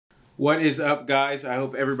What is up, guys? I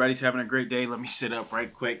hope everybody's having a great day. Let me sit up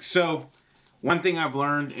right quick. So, one thing I've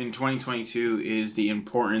learned in 2022 is the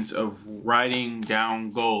importance of writing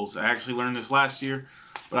down goals. I actually learned this last year,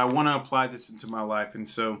 but I want to apply this into my life. And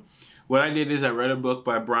so, what I did is I read a book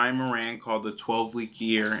by Brian Moran called The 12-Week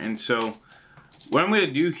Year. And so, what I'm going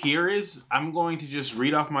to do here is I'm going to just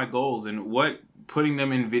read off my goals, and what putting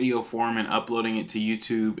them in video form and uploading it to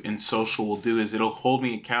YouTube and social will do is it'll hold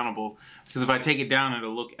me accountable, because if I take it down,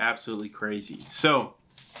 it'll look absolutely crazy. So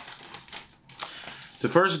the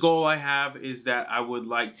first goal I have is that I would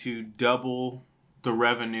like to double the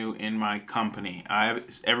revenue in my company.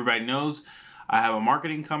 Everybody knows I have a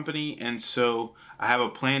marketing company, and so I have a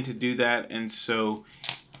plan to do that. And so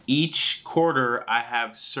each quarter I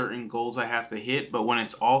have certain goals I have to hit, but when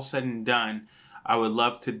it's all said and done, I would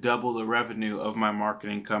love to double the revenue of my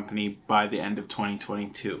marketing company by the end of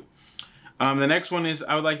 2022. The next one is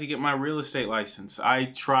I would like to get my real estate license. I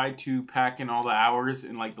tried to pack in all the hours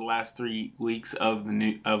in like the last 3 weeks of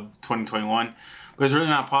 2021, but it's really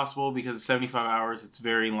not possible because it's 75 hours. It's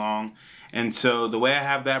very long. And so the way I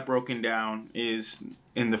have that broken down is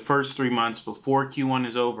in the first 3 months before Q1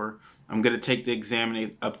 is over, I'm going to take the exam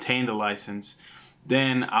and obtain the license.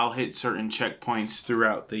 Then I'll hit certain checkpoints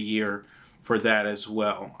throughout the year for that as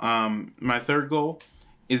well. My third goal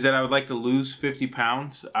is that I would like to lose 50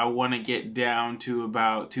 pounds. I want to get down to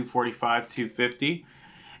about 245, 250.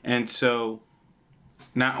 And so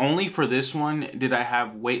not only for this one did I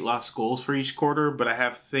have weight loss goals for each quarter, but I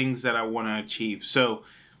have things that I want to achieve. So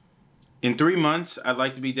in 3 months, I'd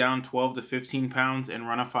like to be down 12 to 15 pounds and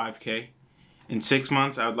run a 5K. In 6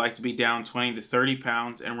 months, I would like to be down 20 to 30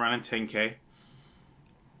 pounds and run a 10K.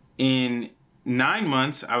 In 9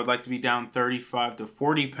 months, I would like to be down 35 to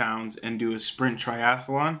 40 pounds and do a sprint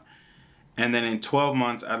triathlon. And then in 12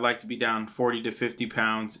 months, I'd like to be down 40 to 50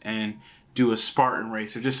 pounds and do a Spartan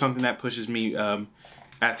race, or just something that pushes me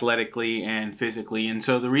athletically and physically. And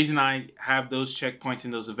so the reason I have those checkpoints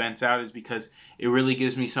and those events out is because it really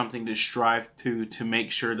gives me something to strive to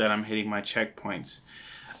make sure that I'm hitting my checkpoints.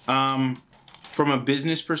 From a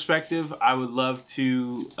business perspective, I would love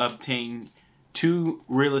to obtain 2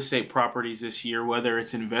 real estate properties this year, whether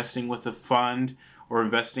it's investing with a fund or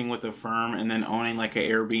investing with a firm and then owning like an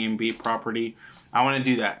Airbnb property. I want to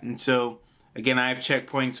do that. And so again, I have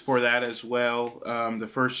checkpoints for that as well. The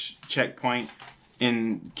first checkpoint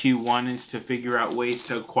in Q1 is to figure out ways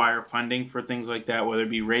to acquire funding for things like that, whether it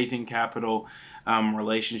be raising capital,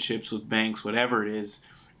 relationships with banks, whatever it is.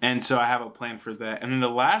 And so I have a plan for that. And then the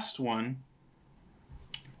last one,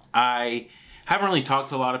 I haven't really talked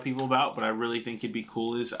to a lot of people about, but I really think it'd be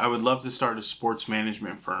cool, is I would love to start a sports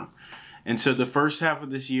management firm. And so the first half of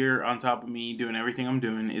this year, on top of me doing everything I'm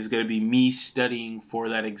doing, is going to be me studying for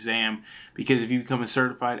that exam. Because if you become a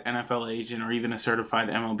certified NFL agent or even a certified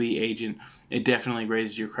MLB agent, it definitely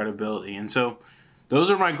raises your credibility. And so those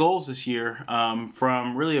are my goals this year,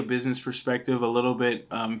 from really a business perspective, a little bit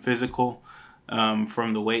physical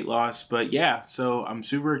from the weight loss. But yeah, so I'm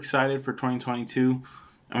super excited for 2022.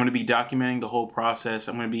 I'm going to be documenting the whole process.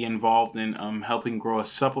 I'm going to be involved in helping grow a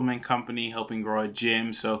supplement company, helping grow a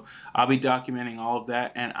gym. So I'll be documenting all of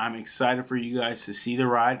that, and I'm excited for you guys to see the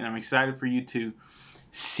ride, and I'm excited for you to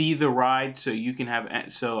see the ride so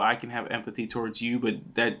I can have empathy towards you, but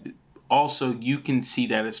that also you can see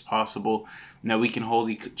that it's possible, and that we can hold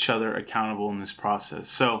each other accountable in this process.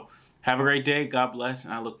 So have a great day. God bless,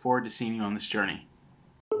 and I look forward to seeing you on this journey.